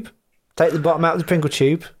Pringle tube, take the bottom out of the Pringle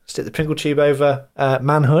tube, stick the Pringle tube over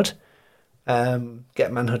manhood,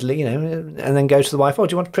 get manhoodly, and then go to the wife. Oh,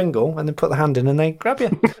 do you want a Pringle? And then put the hand in, and they grab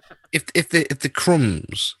you. if the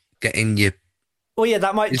crumbs get in your, well, yeah,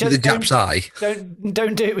 that might. Is it the Jap's eye?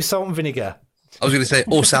 Don't do it with salt and vinegar. I was going to say,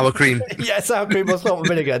 or sour cream. Yeah, sour cream or salt and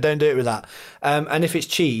vinegar. Don't do it with that. And if it's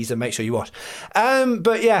cheese, then make sure you wash.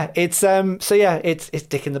 But yeah, it's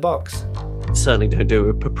dick in the box. Certainly don't do it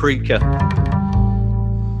with paprika.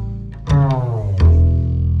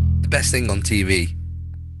 The best thing on TV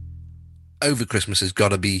over Christmas has got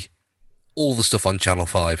to be all the stuff on Channel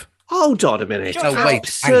 5. Hold on a minute.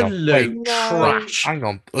 Absolute trash. Hang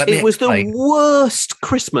on. It was the worst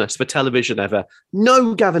Christmas for television ever.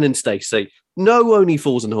 No Gavin and Stacey. No Only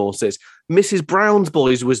Fools and Horses. Mrs. Brown's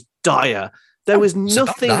Boys was dire. There was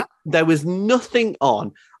nothing. There was nothing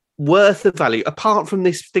on worth of value apart from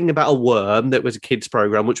this thing about a worm that was a kids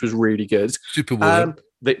program, which was really good. Super Worm.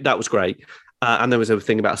 That was great. And there was a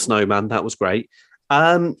thing about a snowman. That was great.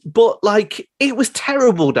 But it was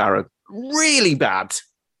terrible, Darren. Really bad.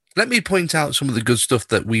 Let me point out some of the good stuff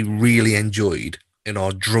that we really enjoyed in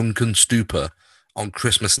our drunken stupor on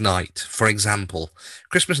Christmas night. For example,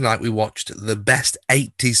 Christmas night, we watched the best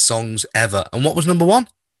 80s songs ever. And what was number one?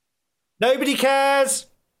 Nobody cares.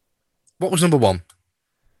 What was number one?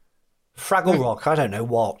 Fraggle Rock. I don't know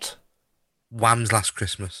what. Wham's Last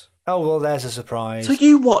Christmas. Oh, well, there's a surprise. So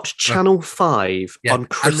you watched Channel 5 on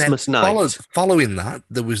Christmas night? Following that,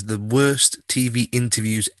 there was the worst TV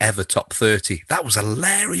interviews ever, top 30. That was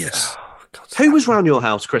hilarious. Oh, God, who was round your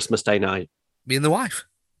house Christmas Day night? Me and the wife.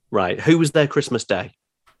 Right. Who was there Christmas Day?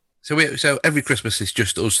 So every Christmas is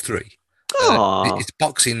just us three. It's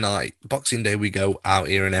Boxing night. Boxing Day we go out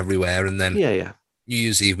here and everywhere, and then yeah. New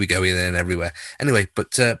Year's Eve we go in and everywhere. Anyway,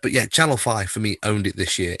 but yeah, Channel 5 for me owned it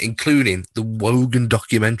this year, including the Wogan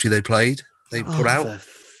documentary they put out,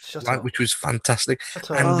 right, which was fantastic.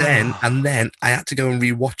 And then I had to go and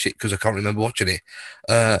rewatch it because I can't remember watching it.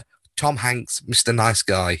 Tom Hanks, Mr. Nice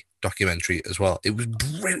Guy documentary as well. It was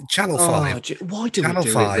brilliant. Channel 5. Why did Channel we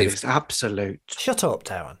do 5, it? It's absolute. Shut up,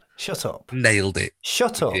 Darren. Shut up. Nailed it.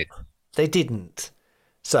 Shut up. They didn't.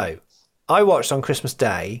 So I watched on Christmas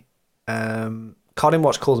Day. Colin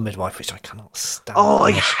watched Call the Midwife, which I cannot stand. Oh,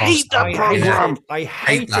 I hate that program. I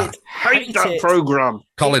hate it. Hate that program.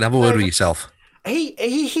 Colin, have a word with yourself.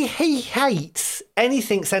 He hates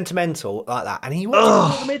anything sentimental like that, and he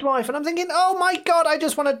watches Call the Midwife, and I'm thinking, oh my God, I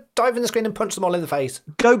just want to dive in the screen and punch them all in the face.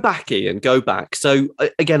 Go back, Ian. Go back. So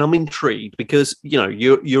again, I'm intrigued because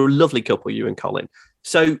you're a lovely couple, you and Colin.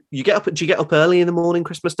 So you get up. Do you get up early in the morning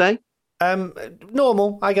Christmas Day?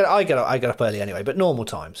 Normal. I get up early anyway, but normal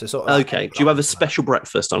time. So sort of. Okay. Do you have a special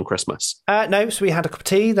breakfast on Christmas? No. So we had a cup of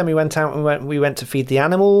tea. Then we went out and we went to feed the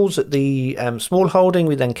animals at the small holding.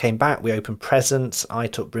 We then came back. We opened presents. I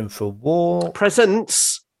took Bryn for a walk.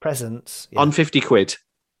 Presents. Yeah. On 50 quid.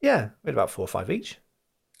 Yeah, we had about 4 or 5 each.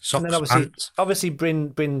 Socks, and then obviously,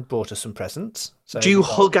 Bryn brought us some presents. So do you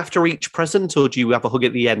hug after each present, or do you have a hug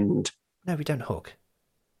at the end? No, we don't hug.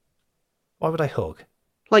 Why would I hug?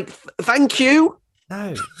 Like, thank you.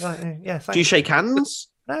 No. Yeah. Do you shake hands?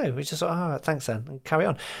 No, we just thought, thanks then, and carry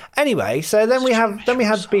on. Anyway, so then we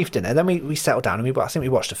had beef dinner. Then we settled down and I think we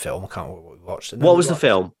watched a film. I can't remember what we watched. What was the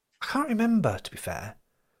film? I can't remember, to be fair.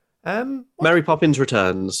 Mary Poppins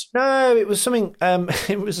Returns. No, it was something.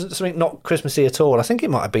 It was something not Christmassy at all. I think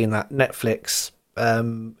it might have been that Netflix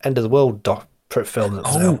End of the World film that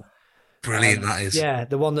was out. Brilliant that is. Yeah,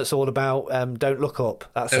 the one that's all about Don't Look Up.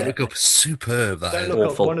 That's Don't it. Look Up. Superb. That Don't is.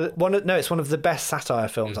 Look Awful. Up. No, it's one of the best satire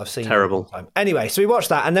films I've seen. Terrible. In a long time. Anyway, so we watched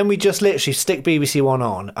that, and then we just literally stick BBC One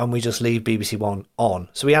on, and we just leave BBC One on.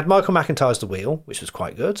 So we had Michael McIntyre's The Wheel, which was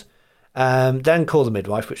quite good. Then Call the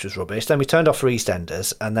Midwife, which was rubbish. Then we turned off for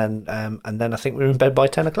EastEnders, and then I think we were in bed by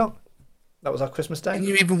 10 o'clock. That was our Christmas day. Can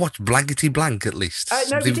you even watch Blankety Blank at least? No,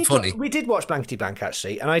 Something funny. we did watch Blankety Blank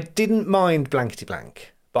actually, and I didn't mind Blankety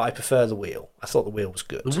Blank, but I prefer The Wheel. I thought The Wheel was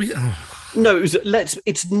good. No,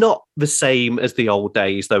 it's not the same as the old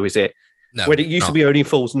days, though, is it? No, when it used to be only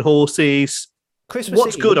Fools and Horses.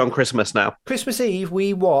 What's Eve, good on Christmas now? Christmas Eve,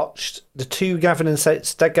 we watched the two Gavin and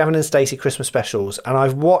Stacey Christmas specials, and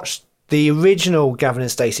I've watched the original Gavin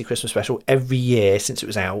and Stacey Christmas special every year since it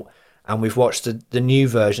was out, and we've watched the new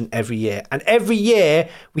version every year. And every year,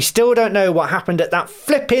 we still don't know what happened at that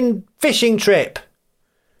flipping fishing trip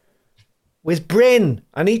with Bryn.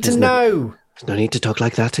 I need to know. There's no need to talk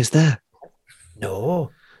like that, is there?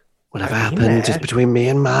 No. Whatever happened is between me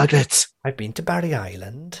and Margaret. I've been to Barry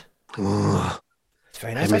Island. Oh, It's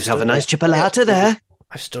very nice. have a nice chipolata there.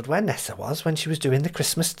 I've stood where Nessa was when she was doing the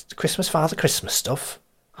Christmas Father Christmas stuff.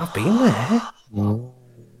 I've been there.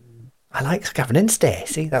 I like Gavin and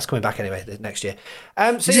Stacey. That's coming back anyway next year.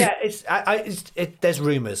 So yeah, there's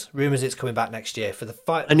rumours it's coming back next year for the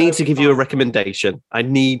fight. I need to give you a recommendation.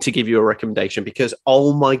 Because,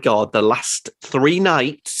 oh my God, the last 3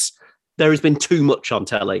 nights, there has been too much on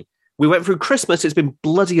telly. We went through Christmas. It's been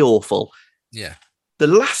bloody awful. Yeah. The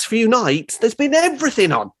last few nights, there's been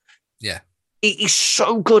everything on. Yeah. It is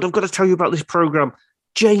so good. I've got to tell you about this programme.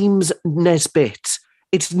 James Nesbitt.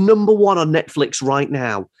 It's number 1 on Netflix right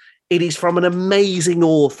now. It is from an amazing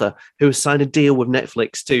author who has signed a deal with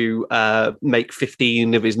Netflix to make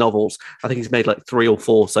 15 of his novels. I think he's made like 3 or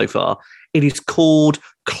 4 so far. It is called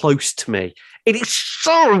Close to Me. It is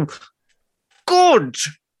so good.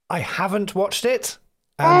 I haven't watched it.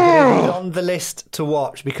 It's on the list to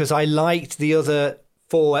watch because I liked the other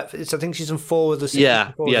 4 episodes. I think she's on 4 of the 6.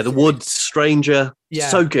 Yeah, The Woods, Stranger. Yeah.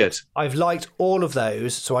 So good. I've liked all of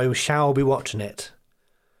those, so I shall be watching it.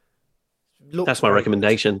 That's my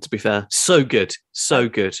recommendation, to be fair. So good. So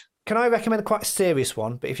good. Can I recommend quite a serious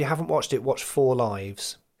one? But if you haven't watched it, watch 4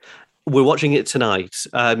 Lives. We're watching it tonight.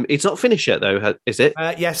 It's not finished yet, though, is it?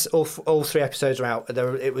 Yes, all 3 episodes are out.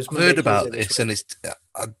 It was I've heard about this, and it's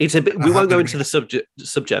a bit. We won't go into the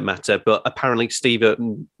subject matter, but apparently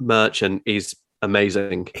Stephen Merchant is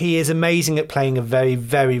amazing. He is amazing at playing a very,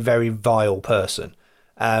 very, very vile person.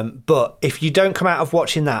 But if you don't come out of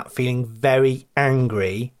watching that feeling very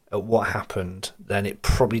angry at what happened, then it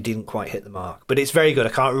probably didn't quite hit the mark. But it's very good. I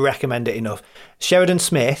can't recommend it enough. Sheridan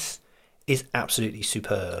Smith is absolutely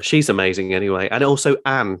superb. She's amazing anyway. And also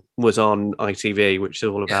Anne was on ITV, which is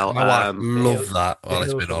all about... I love that while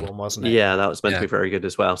it's been on. Wasn't it? Yeah, that was meant to be very good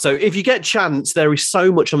as well. So if you get a chance, there is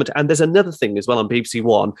so much on it. And there's another thing as well on BBC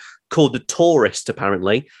One called The Tourist,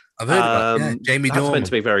 apparently. I've heard about it. Jamie Dornan. That's meant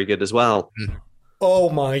to be very good as well.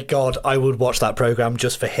 Oh my God, I would watch that programme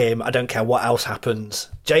just for him. I don't care what else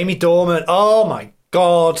happens. Jamie Dornan, oh my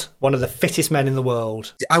God, one of the fittest men in the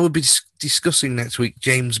world. I will be discussing next week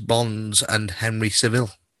James Bonds and Henry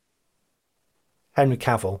Cavill. Henry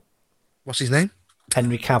Cavill. What's his name?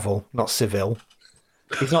 Henry Cavill, not Cavill.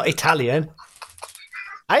 He's not Italian.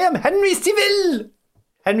 I am Henry Cavill.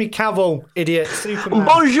 Henry Cavill, idiot, Superman.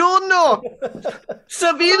 Buongiorno!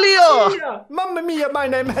 Sevilla! Mamma mia, my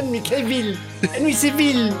name Henry Cavill. Henry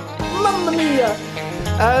Cavill. Mamma mia.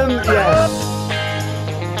 Yeah.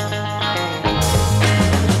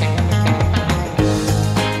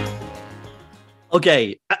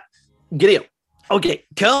 Okay, giddy up. Okay,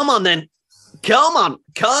 come on then. Come on,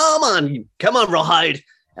 Rawhide.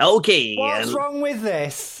 Okay. What's wrong with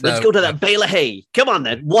this? Let's go to that bale of hay. Come on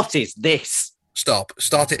then. What is this? Stop.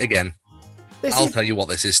 Start it again. I'll tell you what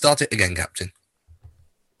this is. Start it again, Captain.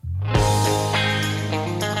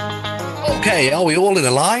 Okay, are we all in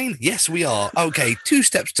a line? Yes, we are. Okay, 2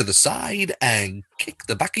 steps to the side and kick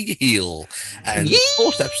the back of your heel. And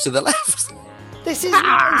 4 steps to the left. This is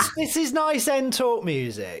nice. This is nice end talk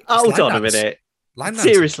music. Hold on a minute. Line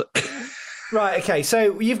Seriously. Right, okay,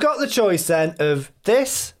 so you've got the choice then of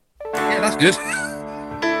this. Yeah, that's good.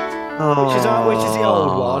 Which is the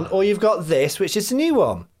old one, or you've got this, which is the new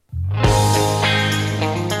one.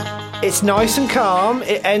 It's nice and calm.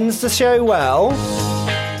 It ends the show well.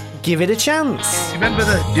 Give it a chance. Do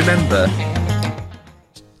you remember?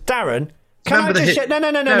 Darren, can Remember I the just hit- no,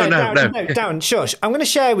 Darren, shush. I'm going to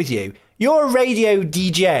share with you. You're a radio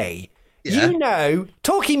DJ. Yeah. You know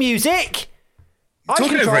talkie music. I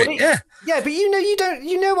Talking control over it, yeah. Yeah, but you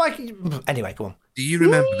don't. Anyway, go on. Do you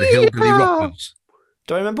remember the Hillbilly Rockers?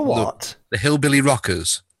 Do I remember what? The Hillbilly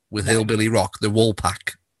Rockers with Hillbilly Rock, the Wool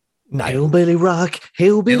Pack. No. Hillbilly rock,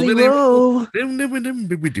 hillbilly Hillbilly roll, here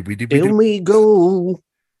we go.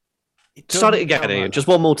 Start it again, Ian. Just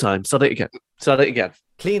one more time. Start it again.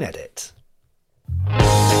 Clean edit.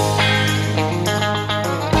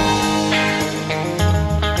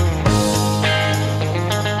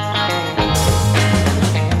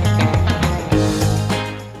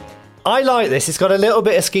 I like this. It's got a little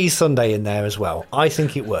bit of Ski Sunday in there as well. I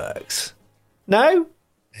think it works. No?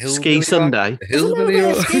 Ski Sunday. There's a little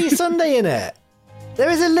bit of Ski Sunday in it. There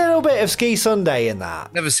is a little bit of Ski Sunday in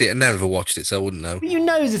that. Never see it. I never watched it, so I wouldn't know. You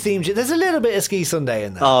know the theme. There's a little bit of Ski Sunday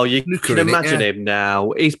in that. Oh, you Snooker can in it, imagine yeah. him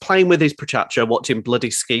now. He's playing with his protractor, watching bloody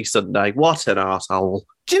Ski Sunday. What an arsehole.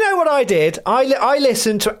 Do you know what I did? I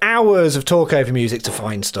listened to hours of talk over music to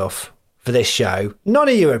find stuff for this show. None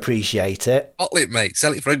of you appreciate it. Hotlit, mate.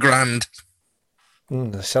 Sell it for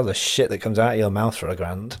 $1,000. Sell the shit that comes out of your mouth for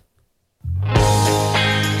 $1,000.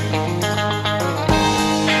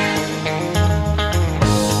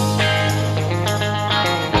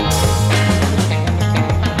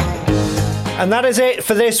 And that is it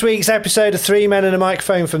for this week's episode of Three Men and a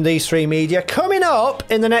Microphone from These Three Media. Coming up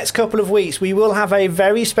in the next couple of weeks, we will have a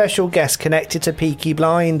very special guest connected to Peaky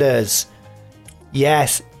Blinders.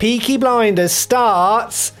 Yes, Peaky Blinders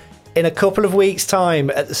starts in a couple of weeks'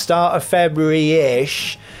 time at the start of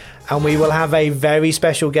February-ish. And we will have a very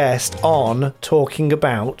special guest on talking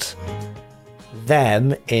about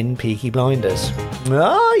them in Peaky Blinders.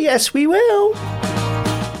 Ah, yes, we will.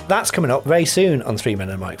 That's coming up very soon on Three Men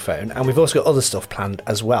and a Microphone, and we've also got other stuff planned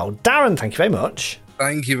as well. Darren, thank you very much.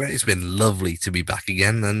 Thank you. It's been lovely to be back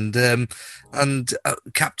again, and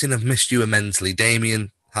Captain, I've missed you immensely.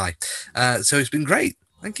 Damien, hi. So it's been great.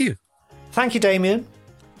 Thank you. Thank you, Damien. Do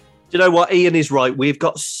you know what? Ian is right. We've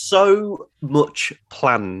got so much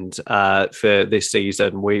planned for this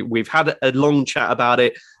season. We've had a long chat about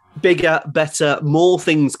it. Bigger, better, more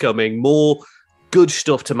things coming, more good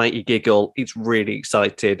stuff to make you giggle. It's really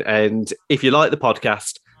exciting. And if you like the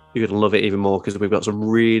podcast, you're going to love it even more because we've got some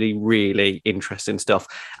really, really interesting stuff.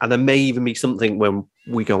 And there may even be something when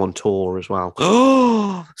we go on tour as well.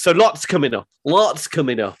 Oh, so lots coming up.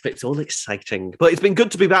 It's all exciting. But it's been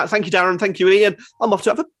good to be back. Thank you, Darren. Thank you, Ian. I'm off to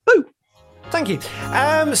have a poo. Thank you.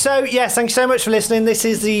 So, yes, thank you so much for listening. This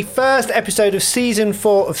is the first episode of Season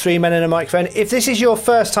 4 of Three Men and a Microphone. If this is your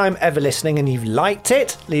first time ever listening and you've liked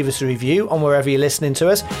it, leave us a review on wherever you're listening to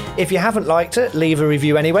us. If you haven't liked it, leave a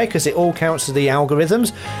review anyway, because it all counts to the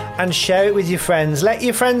algorithms. And share it with your friends. Let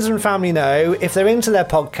your friends and family know if they're into their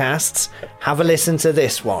podcasts, have a listen to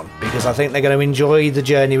this one, because I think they're going to enjoy the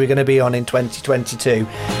journey we're going to be on in 2022.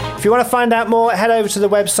 If you want to find out more, head over to the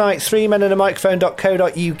website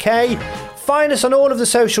threemenandamicrophone.co.uk. Find us on all of the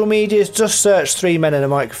social medias. Just search Three Men and a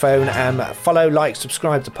Microphone and follow, like,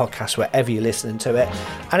 subscribe to the podcast wherever you're listening to it.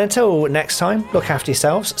 And until next time, look after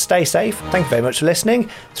yourselves, stay safe. Thank you very much for listening.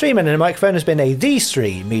 Three Men and a Microphone has been a These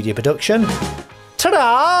Three Media production.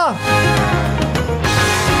 Ta-da!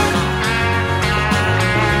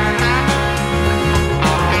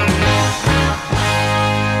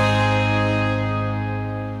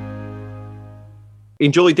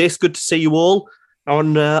 Enjoyed this. Good to see you all.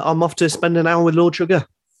 I'm off to spend an hour with Lord Sugar.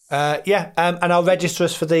 And I'll register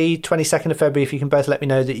us for the 22nd of February if you can both let me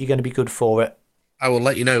know that you're going to be good for it. I will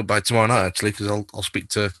let you know by tomorrow night, actually, because I'll speak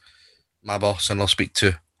to my boss and I'll speak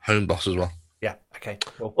to home boss as well. Yeah, okay.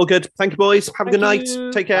 Cool. All good. Thank you, boys. Have a good night.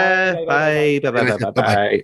 you. Take care. Bye. Bye. Bye. Bye. Bye. Bye. Bye.